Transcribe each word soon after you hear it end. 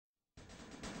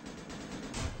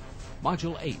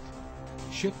Module 8,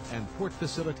 Ship and Port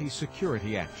Facility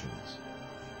Security Actions.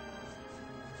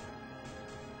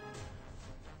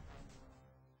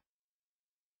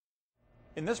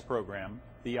 In this program,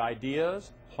 the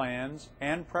ideas, plans,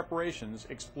 and preparations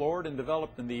explored and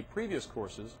developed in the previous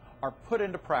courses are put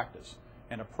into practice,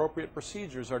 and appropriate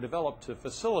procedures are developed to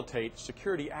facilitate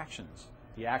security actions.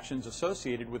 The actions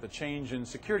associated with a change in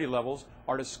security levels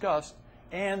are discussed,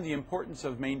 and the importance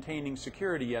of maintaining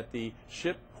security at the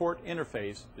ship-port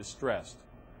interface is stressed.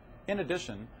 In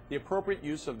addition, the appropriate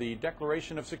use of the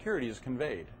Declaration of Security is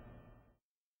conveyed.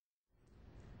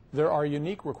 There are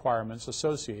unique requirements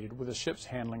associated with a ship's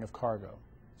handling of cargo.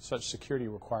 Such security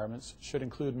requirements should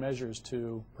include measures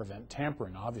to prevent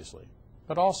tampering, obviously,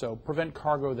 but also prevent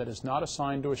cargo that is not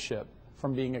assigned to a ship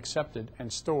from being accepted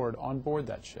and stored on board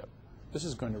that ship. This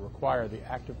is going to require the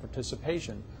active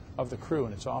participation of the crew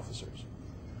and its officers.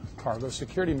 Cargo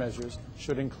security measures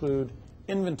should include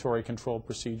inventory control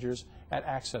procedures at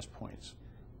access points,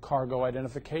 cargo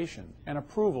identification and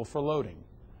approval for loading,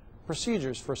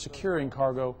 procedures for securing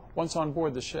cargo once on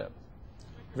board the ship.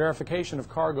 Verification of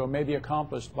cargo may be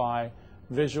accomplished by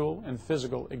visual and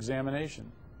physical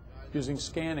examination, using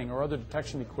scanning or other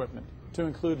detection equipment to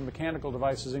include mechanical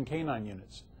devices and canine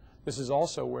units. This is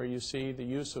also where you see the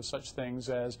use of such things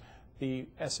as the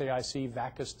SAIC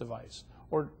VACUS device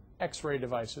or X-ray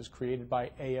devices created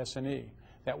by AS&E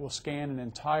that will scan an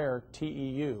entire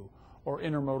TEU or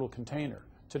intermodal container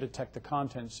to detect the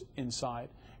contents inside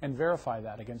and verify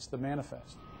that against the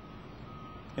manifest.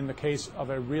 In the case of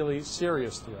a really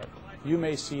serious threat, you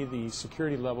may see the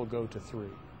security level go to 3,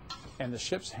 and the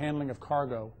ship's handling of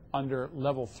cargo under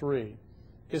level 3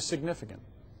 is significant.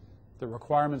 The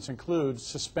requirements include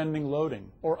suspending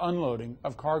loading or unloading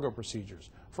of cargo procedures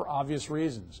for obvious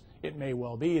reasons. It may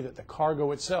well be that the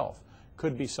cargo itself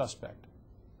could be suspect.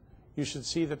 You should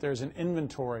see that there's an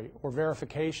inventory or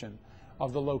verification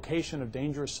of the location of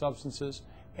dangerous substances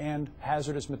and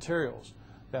hazardous materials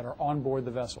that are on board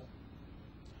the vessel.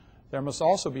 There must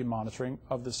also be monitoring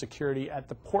of the security at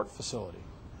the port facility.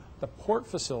 The port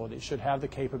facility should have the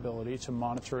capability to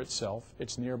monitor itself,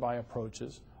 its nearby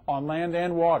approaches, on land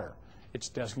and water, its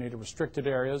designated restricted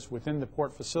areas within the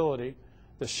port facility,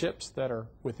 the ships that are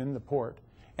within the port,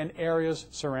 and areas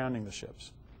surrounding the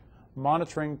ships.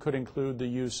 Monitoring could include the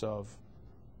use of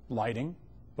lighting,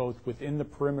 both within the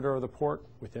perimeter of the port,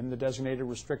 within the designated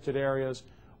restricted areas,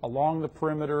 along the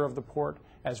perimeter of the port,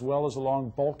 as well as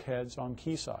along bulkheads on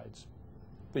quaysides.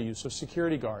 The use of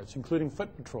security guards, including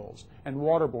foot patrols and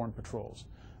waterborne patrols.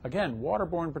 Again,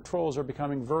 waterborne patrols are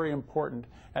becoming very important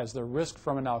as the risk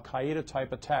from an Al-Qaeda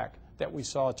type attack that we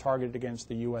saw targeted against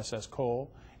the USS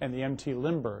Cole and the MT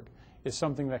Lindbergh is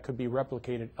something that could be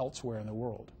replicated elsewhere in the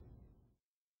world.